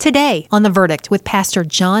Today on The Verdict with Pastor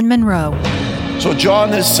John Munro. So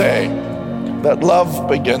John is saying that love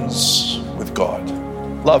begins with God.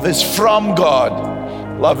 Love is from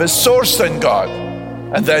God. Love is sourced in God.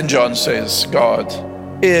 And then John says God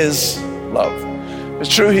is love.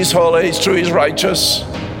 It's true he's holy, it's true he's righteous,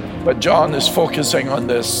 but John is focusing on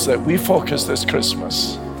this, that we focus this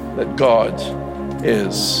Christmas, that God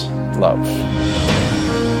is love.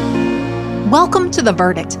 Welcome to The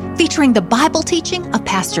Verdict, featuring the Bible teaching of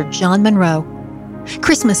Pastor John Munro.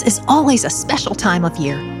 Christmas is always a special time of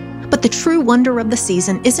year, but the true wonder of the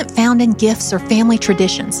season isn't found in gifts or family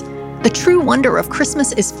traditions. The true wonder of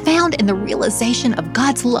Christmas is found in the realization of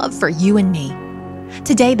God's love for you and me.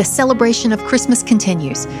 Today, the celebration of Christmas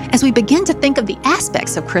continues. As we begin to think of the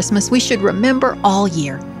aspects of Christmas we should remember all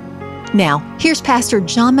year. Now, here's Pastor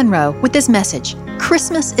John Munro with this message,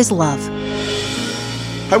 Christmas is Love.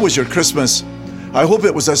 How was your Christmas? I hope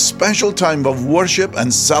it was a special time of worship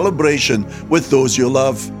and celebration with those you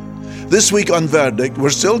love. This week on Verdict,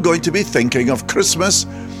 we're still going to be thinking of Christmas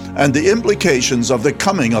and the implications of the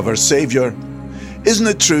coming of our Savior. Isn't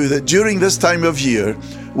it true that during this time of year,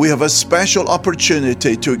 we have a special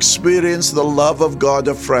opportunity to experience the love of God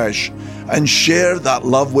afresh and share that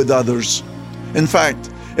love with others? In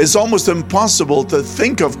fact, it's almost impossible to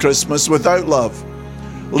think of Christmas without love.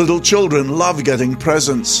 Little children love getting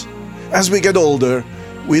presents. As we get older,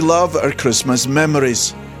 we love our Christmas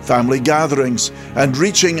memories, family gatherings, and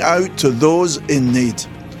reaching out to those in need.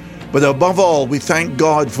 But above all, we thank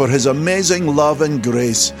God for His amazing love and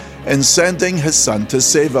grace in sending His Son to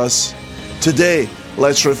save us. Today,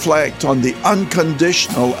 let's reflect on the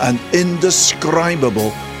unconditional and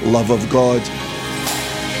indescribable love of God.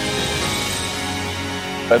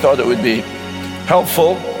 I thought it would be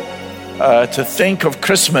helpful to think of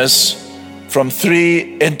Christmas from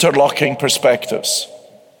three interlocking perspectives.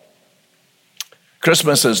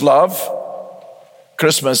 Christmas is love,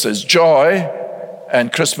 Christmas is joy,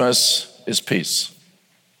 and Christmas is peace.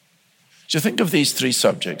 So you think of these three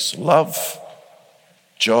subjects, love,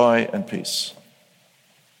 joy, and peace.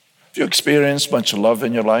 Have you experienced much love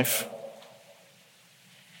in your life?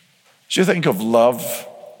 As you think of love,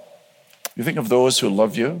 you think of those who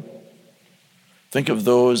love you. Think of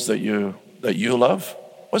those that you love.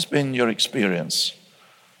 What's been your experience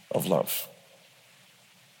of love?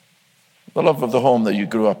 The love of the home that you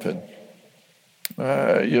grew up in.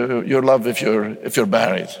 Your love if you're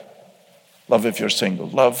married. Love if you're single.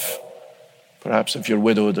 Love perhaps if you're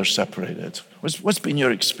widowed or separated. What's been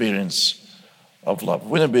your experience of love?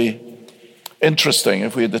 Wouldn't it be interesting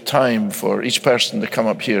if we had the time for each person to come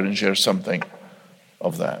up here and share something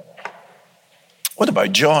of that? What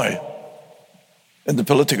about joy? In the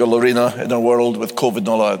political arena, in our world with COVID and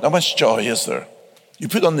all that, how much joy is there? You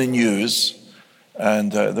put on the news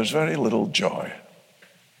and there's very little joy.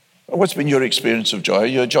 What's been your experience of joy? Are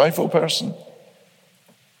you a joyful person?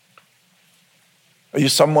 Are you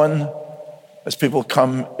someone, as people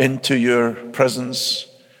come into your presence,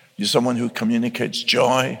 you someone who communicates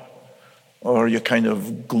joy? Or are you kind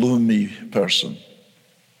of gloomy person?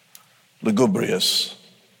 Lugubrious,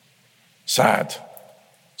 sad,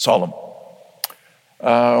 solemn.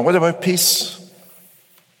 What about peace?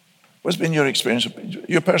 What's been your experience?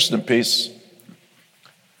 You're a person of peace.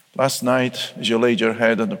 Last night, as you laid your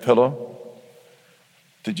head on the pillow,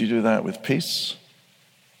 did you do that with peace?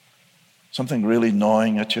 Something really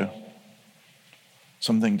gnawing at you?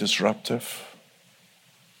 Something disruptive?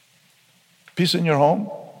 Peace in your home?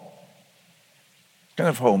 What kind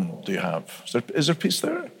of home do you have? Is there peace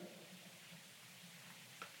there?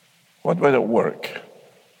 What about at work?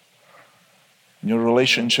 In your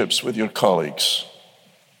relationships with your colleagues?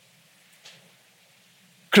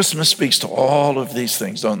 Christmas speaks to all of these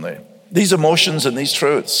things, don't they? These emotions and these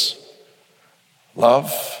truths.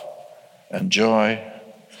 Love and joy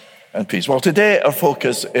and peace. Well, today our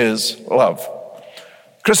focus is love.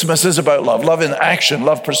 Christmas is about love. Love in action,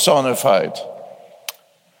 love personified.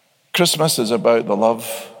 Christmas is about the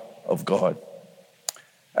love of God.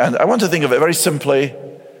 And I want to think of it very simply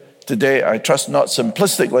today. I trust not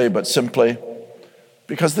simplistically, but simply,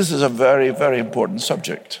 because this is a very, very important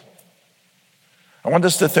subject. I want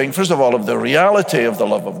us to think, first of all, of the reality of the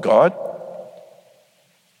love of God.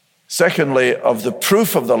 Secondly, of the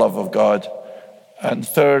proof of the love of God. And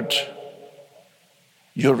third,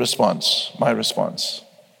 your response, my response.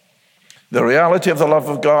 The reality of the love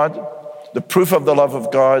of God, the proof of the love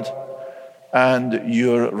of God, and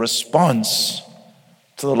your response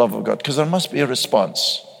to the love of God. Because there must be a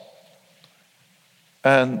response.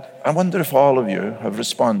 And I wonder if all of you have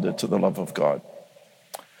responded to the love of God.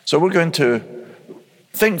 So we're going to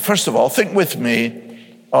think, first of all, think with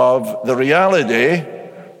me of the reality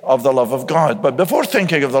of the love of God. But before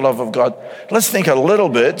thinking of the love of God, let's think a little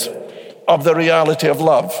bit of the reality of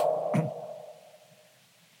love.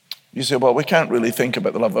 You say, well, we can't really think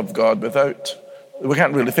about the love of God we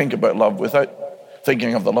can't really think about love without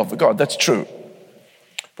thinking of the love of God. That's true.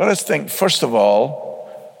 But let's think, first of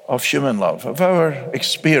all, of human love, of our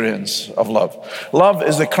experience of love. Love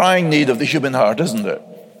is the crying need of the human heart, isn't it?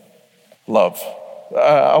 Love.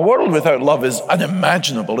 A world without love is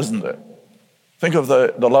unimaginable, isn't it? Think of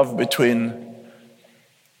the love between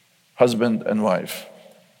husband and wife,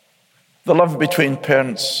 the love between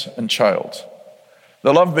parents and child,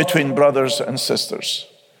 the love between brothers and sisters,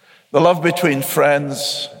 the love between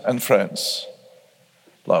friends and friends.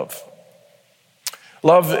 Love.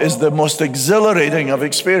 Love is the most exhilarating of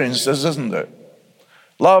experiences, isn't it?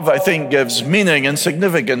 Love, I think, gives meaning and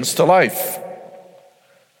significance to life.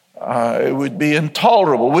 It would be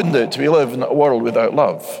intolerable, wouldn't it, to live in a world without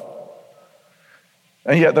love?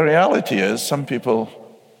 And yet the reality is some people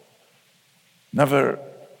never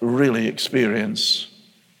really experience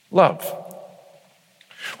love.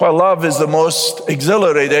 While love is the most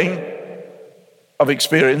exhilarating of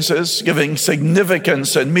experiences, giving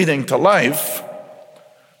significance and meaning to life,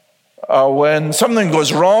 when something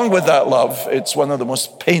goes wrong with that love, it's one of the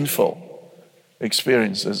most painful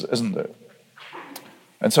experiences, isn't it?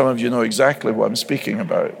 And some of you know exactly what I'm speaking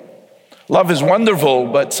about. Love is wonderful,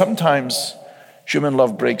 but sometimes human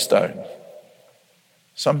love breaks down.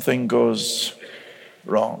 Something goes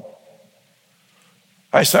wrong.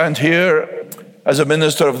 I stand here as a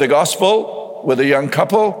minister of the gospel with a young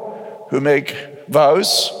couple who make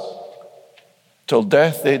vows, till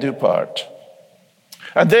death they do part.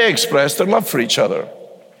 And they express their love for each other.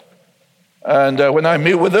 And when I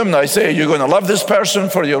meet with them, I say, you're going to love this person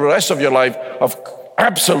for the rest of your life.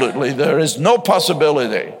 Absolutely, there is no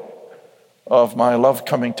possibility of my love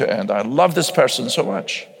coming to end. I love this person so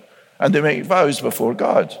much. And they make vows before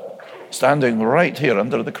God, standing right here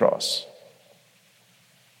under the cross.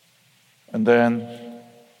 And then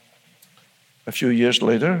a few years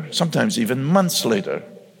later, sometimes even months later,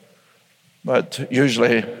 but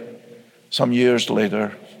usually some years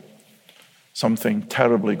later, something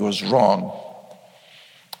terribly goes wrong.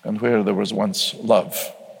 And where there was once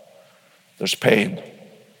love, there's pain,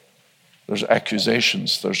 there's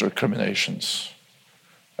accusations, there's recriminations,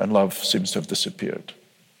 and love seems to have disappeared.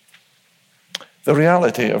 The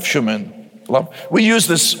reality of human love. We use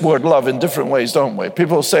this word love in different ways, don't we?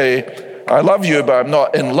 People say, I love you, but I'm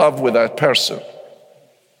not in love with that person.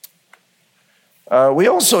 We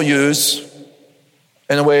also use,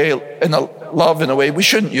 love in a way we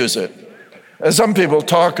shouldn't use it. As some people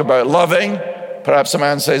talk about loving, perhaps a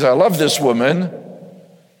man says, I love this woman,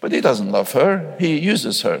 but he doesn't love her, he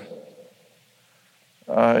uses her.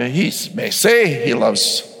 He may say he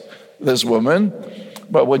loves this woman,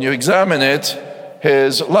 but when you examine it,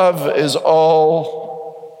 his love is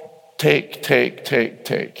all take.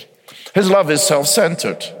 His love is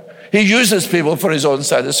self-centered. He uses people for his own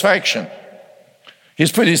satisfaction.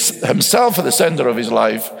 He's put himself at the center of his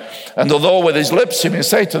life. And although with his lips he may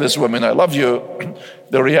say to this woman, I love you,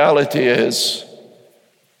 the reality is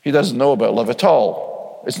he doesn't know about love at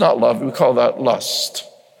all. It's not love, we call that lust.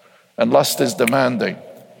 And lust is demanding.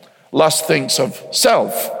 Lust thinks of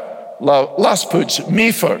self. Lust puts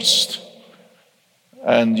me first.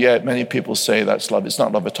 And yet many people say that's love. It's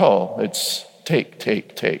not love at all. It's take.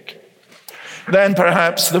 Then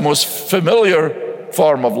perhaps the most familiar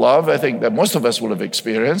form of love, I think that most of us will have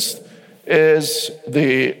experienced, is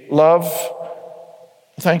the love,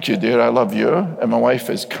 thank you, dear, I love you. And my wife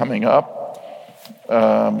is coming up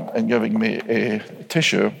and giving me a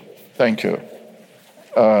tissue. Thank you.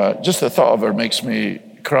 Just the thought of her makes me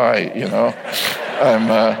cry, you know.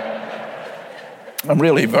 I'm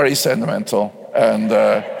really very sentimental. And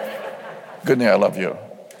goodness, I love you.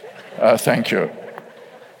 Thank you.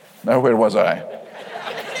 Now, where was I?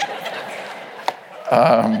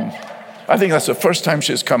 I think that's the first time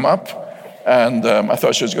she's come up, and I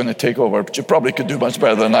thought she was going to take over, but she probably could do much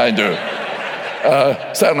better than I do,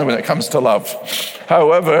 certainly when it comes to love.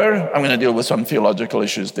 However, I'm going to deal with some theological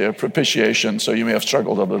issues there, propitiation, so you may have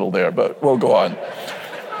struggled a little there, but we'll go on.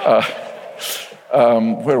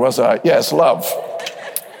 Where was I? Yes, love.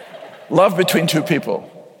 Love between two people.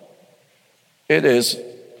 It is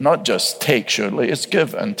not just take, surely, it's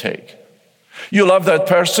give and take. You love that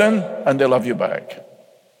person, and they love you back.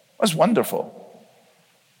 That's wonderful.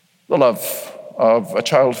 The love of a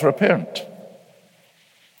child for a parent.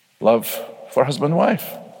 Love for husband and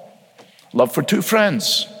wife. Love for two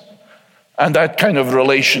friends. And that kind of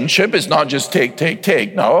relationship is not just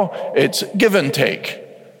take. No, it's give and take.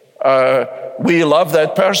 We love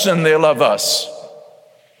that person, they love us.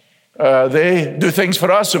 They do things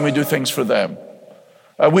for us and we do things for them.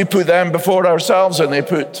 We put them before ourselves and they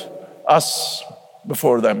put us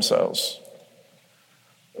before themselves.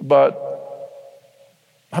 But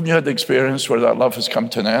have you had the experience where that love has come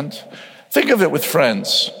to an end? Think of it with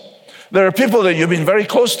friends. There are people that you've been very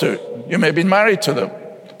close to. You may have been married to them.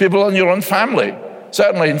 People in your own family,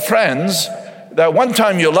 certainly in friends, that one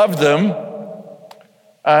time you loved them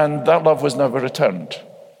and that love was never returned.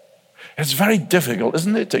 It's very difficult,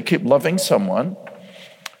 isn't it, to keep loving someone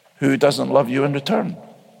who doesn't love you in return.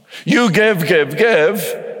 You give,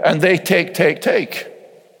 and they take.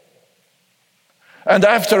 And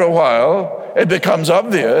after a while, it becomes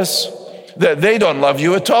obvious that they don't love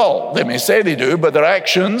you at all. They may say they do, but their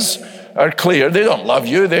actions are clear. They don't love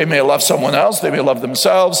you. They may love someone else. They may love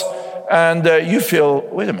themselves. And you feel,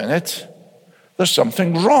 wait a minute, there's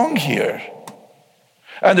something wrong here.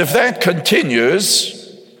 And if that continues,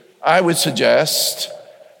 I would suggest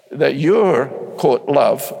that your, quote,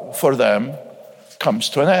 love for them comes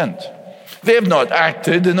to an end. They have not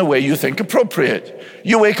acted in the way you think appropriate.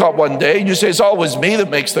 You wake up one day and you say, it's always me that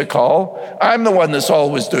makes the call. I'm the one that's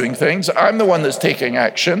always doing things. I'm the one that's taking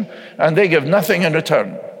action. And they give nothing in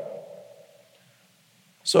return.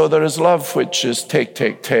 So there is love which is take.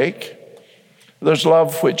 There's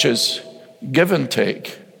love which is give and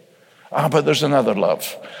take. But there's another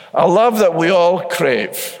love. A love that we all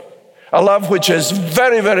crave. A love which is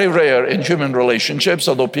very, very rare in human relationships,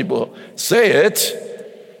 although people say it.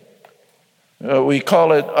 We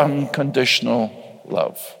call it unconditional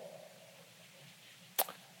love.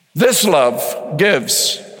 This love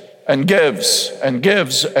gives and gives and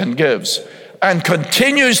gives and gives and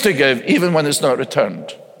continues to give even when it's not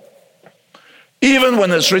returned. Even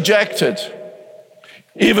when it's rejected.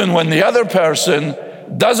 Even when the other person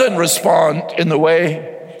doesn't respond in the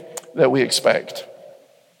way that we expect.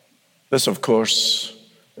 This, of course,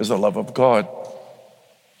 is the love of God.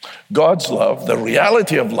 God's love, the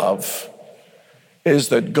reality of love, is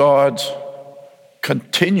that God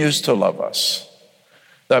continues to love us.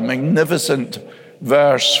 That magnificent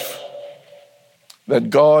verse that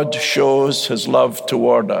God shows his love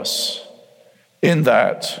toward us in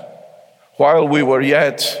that while we were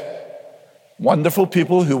yet wonderful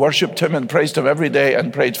people who worshiped him and praised him every day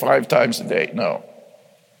and prayed 5 times a day. No.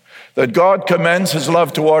 That God commends his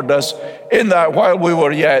love toward us in that while we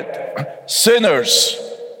were yet sinners,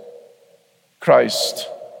 Christ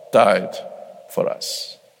died for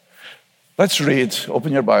us. Let's read,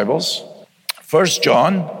 open your Bibles. 1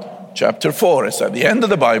 John chapter 4. It's at the end of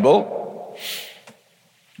the Bible.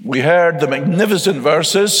 We heard the magnificent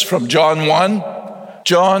verses from John 1.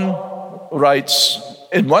 John writes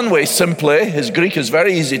in one way simply. His Greek is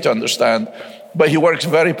very easy to understand, but he works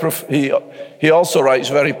he also writes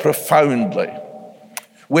very profoundly.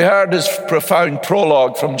 We heard his profound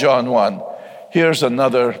prologue from John 1. Here's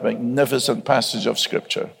another magnificent passage of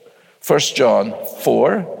Scripture. 1 John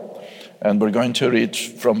 4, and we're going to read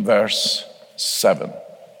from verse 7.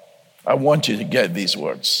 I want you to get these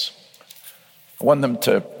words. I want them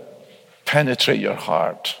to penetrate your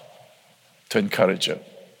heart, to encourage you.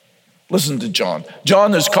 Listen to John.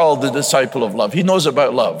 John is called the disciple of love. He knows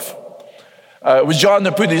about love. It was John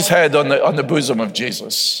that put his head on the bosom of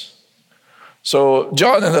Jesus. So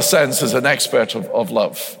John, in a sense, is an expert of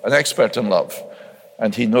love, an expert in love.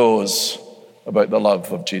 And he knows about the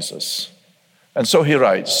love of Jesus. And so he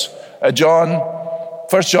writes, 1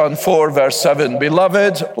 John 4, verse 7,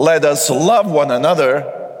 Beloved, let us love one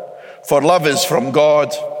another, for love is from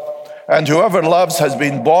God. And whoever loves has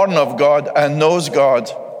been born of God and knows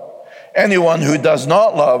God. Anyone who does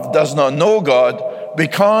not love does not know God,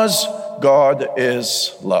 because God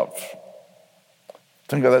is love.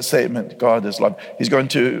 Think of that statement, God is love. He's going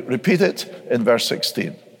to repeat it in verse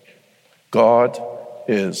 16. God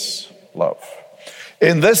is love.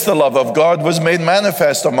 In this the love of God was made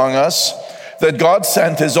manifest among us, that God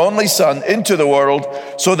sent his only Son into the world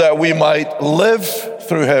so that we might live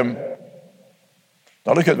through him.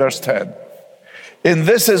 Now look at verse 10. In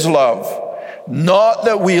this is love, not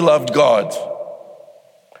that we loved God,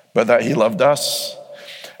 but that he loved us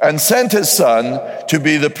and sent his Son to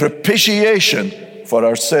be the propitiation for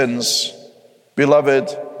our sins.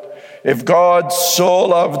 Beloved, if God so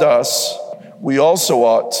loved us, we also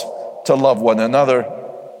ought to love one another.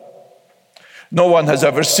 No one has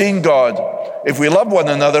ever seen God. If we love one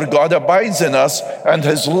another, God abides in us, and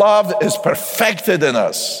his love is perfected in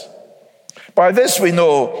us. By this we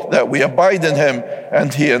know that we abide in him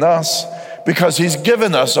and he in us, because he's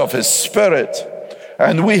given us of his Spirit.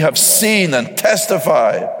 And we have seen and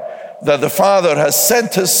testify that the Father has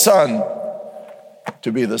sent his Son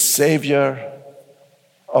to be the Savior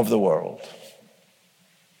of the world.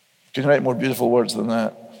 Can you write more beautiful words than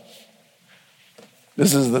that?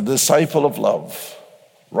 This is the disciple of love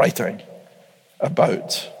writing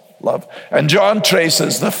about love. And John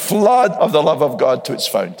traces the flood of the love of God to its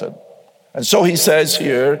fountain. And so he says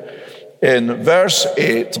here in verse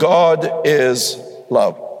 8, God is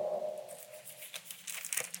love.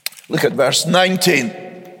 Look at verse 19.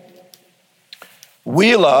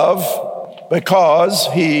 We love because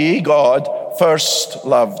he, God, first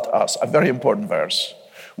loved us. A very important verse.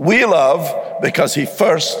 We love because he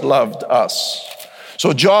first loved us.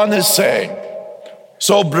 So John is saying,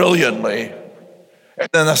 so brilliantly, and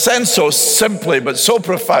in a sense so simply but so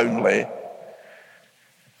profoundly,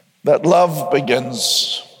 that love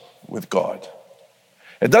begins with God.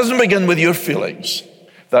 It doesn't begin with your feelings.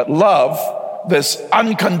 That love, this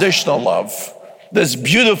unconditional love, this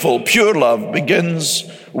beautiful, pure love, begins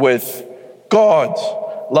with God.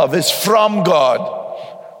 Love is from God.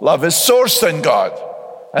 Love is sourced in God.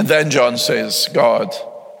 And then John says, God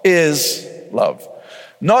is love.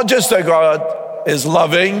 Not just that God is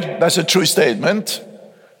loving, that's a true statement,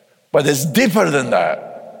 but it's deeper than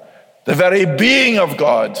that. The very being of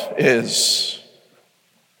God is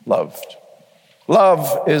loved.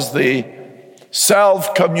 Love is the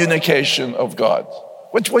self-communication of God.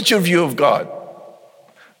 What's your view of God?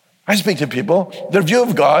 I speak to people, their view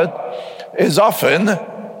of God is often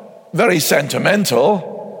very sentimental,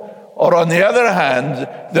 or on the other hand,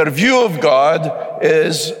 their view of God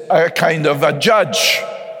is a kind of a judge,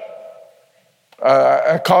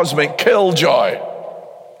 a cosmic killjoy,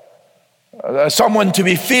 someone to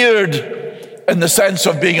be feared in the sense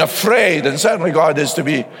of being afraid. And certainly God is to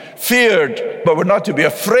be feared, but we're not to be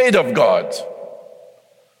afraid of God,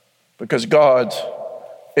 because God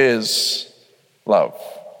is love.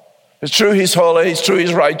 It's true he's holy, it's true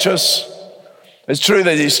he's righteous, it's true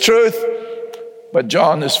that he's truth, but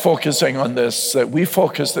John is focusing on this, that we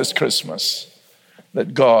focus this Christmas,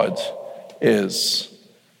 that God is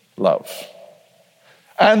love.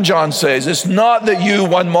 And John says, it's not that you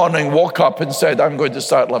one morning woke up and said, I'm going to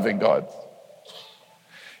start loving God.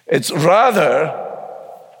 It's rather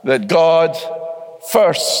that God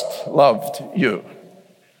first loved you.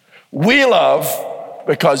 We love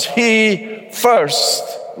because he first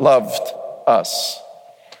loved us.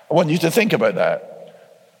 I want you to think about that.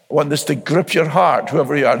 I want this to grip your heart,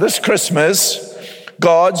 whoever you are. This Christmas,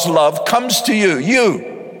 God's love comes to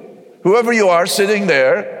you, whoever you are sitting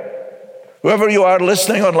there, whoever you are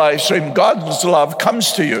listening on live stream, God's love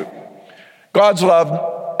comes to you. God's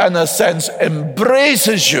love, in a sense,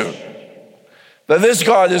 embraces you. That this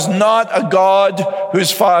God is not a God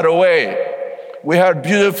who's far away. We heard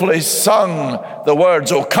beautifully sung the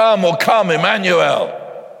words, O come, Emmanuel.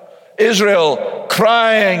 Israel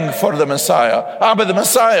crying for the Messiah. But the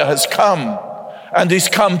Messiah has come, and he's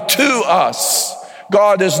come to us.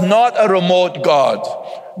 God is not a remote God.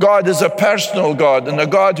 God is a personal God, and a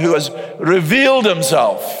God who has revealed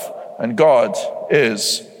himself, and God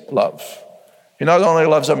is love. He not only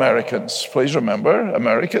loves Americans, please remember,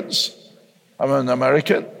 Americans. I'm an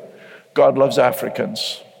American. God loves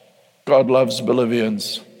Africans. God loves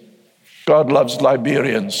Bolivians. God loves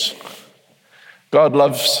Liberians. God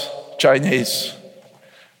loves Chinese.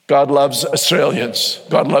 God loves Australians.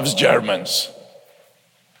 God loves Germans.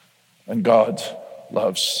 And God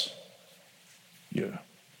loves you.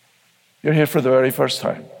 You're here for the very first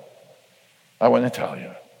time. I want to tell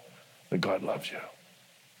you that God loves you.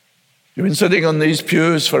 You've been sitting on these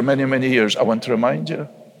pews for many, many years. I want to remind you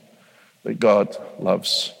that God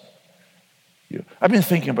loves you. I've been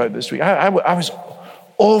thinking about this week. I was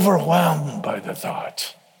overwhelmed by the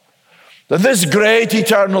thought that this great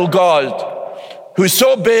eternal God, who's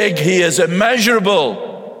so big he is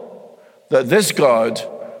immeasurable, that this God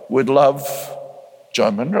would love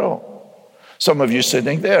John Munro. Some of you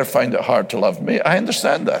sitting there find it hard to love me. I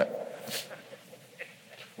understand that.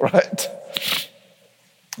 Right?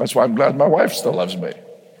 That's why I'm glad my wife still loves me.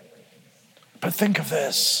 But think of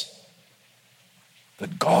this,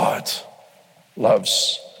 that God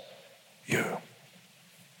loves you.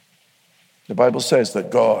 The Bible says that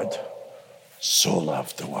God so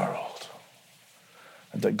loved the world,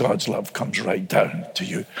 and that God's love comes right down to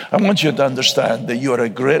you. I want you to understand that you are a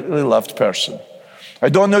greatly loved person. I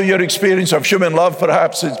don't know your experience of human love.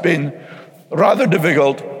 Perhaps it's been rather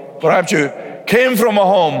difficult. Perhaps you came from a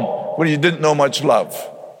home where you didn't know much love.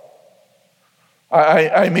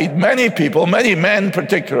 I meet many people, many men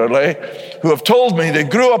particularly, who have told me they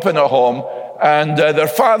grew up in a home and their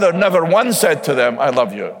father never once said to them, I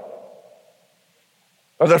love you.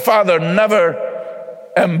 Or their father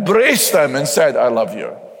never embraced them and said, I love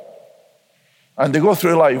you. And they go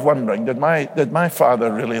through life wondering, did my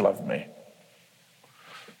father really love me?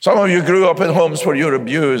 Some of you grew up in homes where you were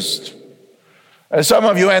abused. And some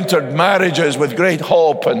of you entered marriages with great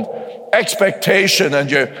hope and expectation,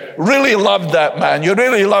 and you really loved that man, you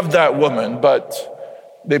really loved that woman, but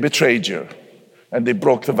they betrayed you, and they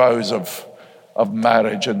broke the vows of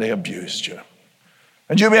marriage, and they abused you.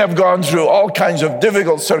 And you may have gone through all kinds of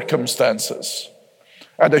difficult circumstances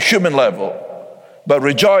at a human level, but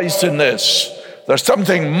rejoice in this. There's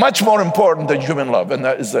something much more important than human love, and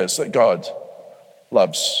that is this, that God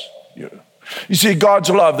loves you. You see, God's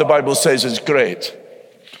love, the Bible says, is great.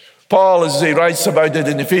 Paul, as he writes about it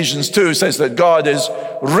in Ephesians 2, says that God is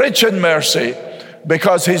rich in mercy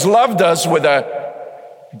because he's loved us with a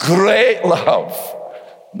great love.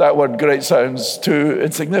 That word great sounds too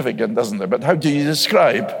insignificant, doesn't it? But how do you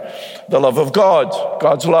describe the love of God?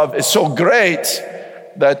 God's love is so great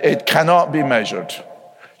that it cannot be measured.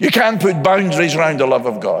 You can't put boundaries around the love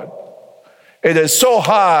of God. It is so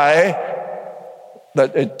high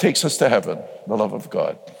that it takes us to heaven, the love of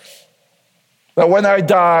God. That when I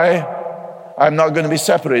die, I'm not going to be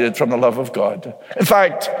separated from the love of God. In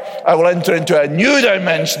fact, I will enter into a new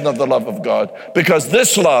dimension of the love of God because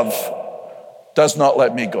this love does not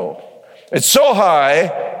let me go. It's so high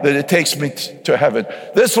that it takes me to heaven.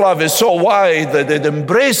 This love is so wide that it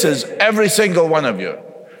embraces every single one of you.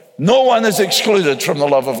 No one is excluded from the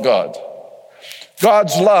love of God.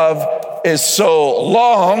 God's love is so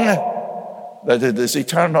long that it is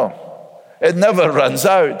eternal. It never runs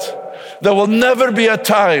out. There will never be a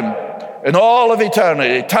time in all of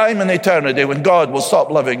eternity, time and eternity, when God will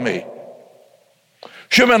stop loving me.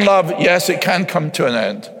 Human love, yes, it can come to an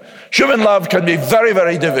end. Human love can be very,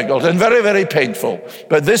 very difficult and very, very painful.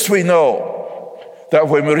 But this we know, that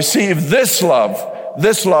when we receive this love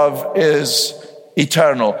is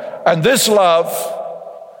eternal. And this love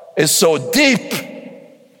is so deep,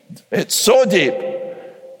 it's so deep,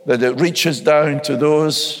 that it reaches down to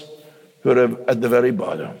those who are at the very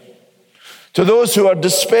bottom. To those who are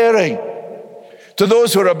despairing, to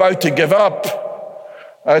those who are about to give up,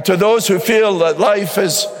 to those who feel that life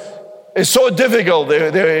is so difficult,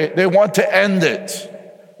 they want to end it.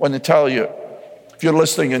 I want to tell you, if you're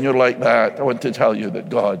listening and you're like that, I want to tell you that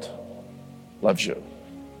God loves you.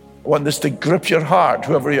 I want this to grip your heart,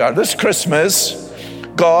 whoever you are. This Christmas,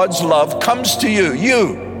 God's love comes to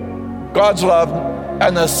you. God's love,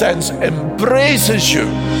 in a sense, embraces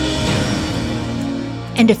you.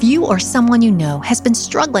 And if you or someone you know has been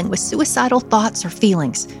struggling with suicidal thoughts or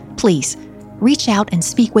feelings, please reach out and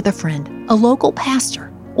speak with a friend, a local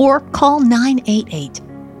pastor, or call 988.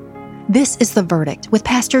 This is The Verdict with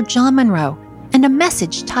Pastor John Munro and a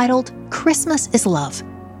message titled Christmas is Love.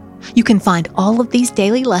 You can find all of these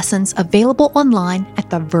daily lessons available online at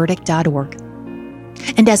theverdict.org.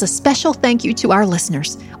 And as a special thank you to our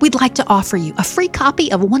listeners, we'd like to offer you a free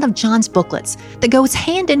copy of one of John's booklets that goes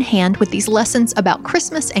hand in hand with these lessons about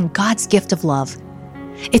Christmas and God's gift of love.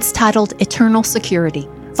 It's titled Eternal Security,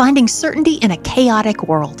 Finding Certainty in a Chaotic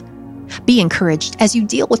World. Be encouraged as you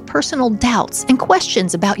deal with personal doubts and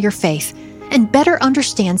questions about your faith and better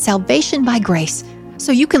understand salvation by grace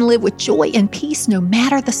so you can live with joy and peace no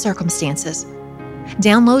matter the circumstances.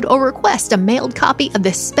 Download or request a mailed copy of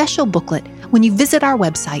this special booklet when you visit our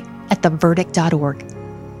website at theverdict.org.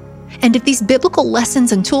 And if these biblical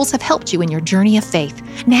lessons and tools have helped you in your journey of faith,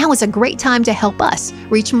 now is a great time to help us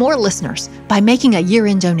reach more listeners by making a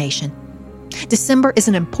year-end donation. December is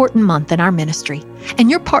an important month in our ministry, and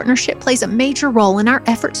your partnership plays a major role in our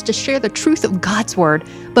efforts to share the truth of God's Word,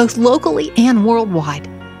 both locally and worldwide.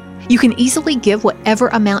 You can easily give whatever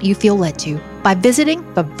amount you feel led to by visiting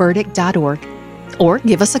theverdict.org, or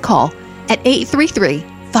give us a call at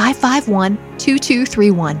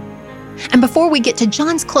 833-551-2231. And before we get to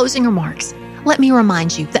John's closing remarks, let me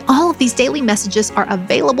remind you that all of these daily messages are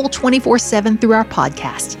available 24/7 through our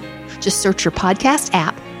podcast. Just search your podcast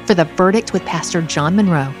app for The Verdict with Pastor John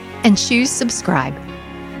Munro and choose subscribe.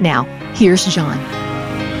 Now, here's John.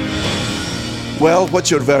 Well,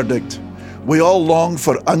 what's your verdict? We all long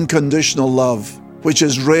for unconditional love, which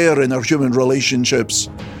is rare in our human relationships.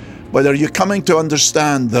 But are you coming to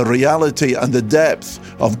understand the reality and the depth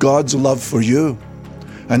of God's love for you?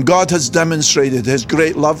 And God has demonstrated His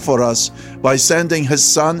great love for us by sending His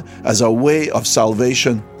Son as a way of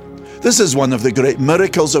salvation. This is one of the great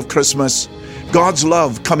miracles of Christmas. God's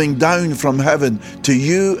love coming down from heaven to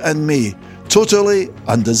you and me, totally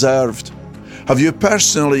undeserved. Have you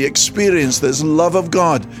personally experienced this love of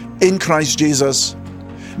God in Christ Jesus?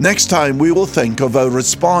 Next time we will think of our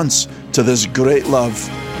response to this great love.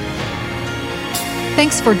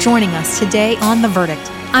 Thanks for joining us today on The Verdict.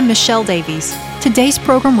 I'm Michelle Davies. Today's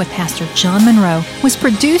program with Pastor John Munro was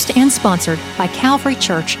produced and sponsored by Calvary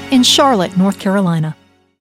Church in Charlotte, North Carolina.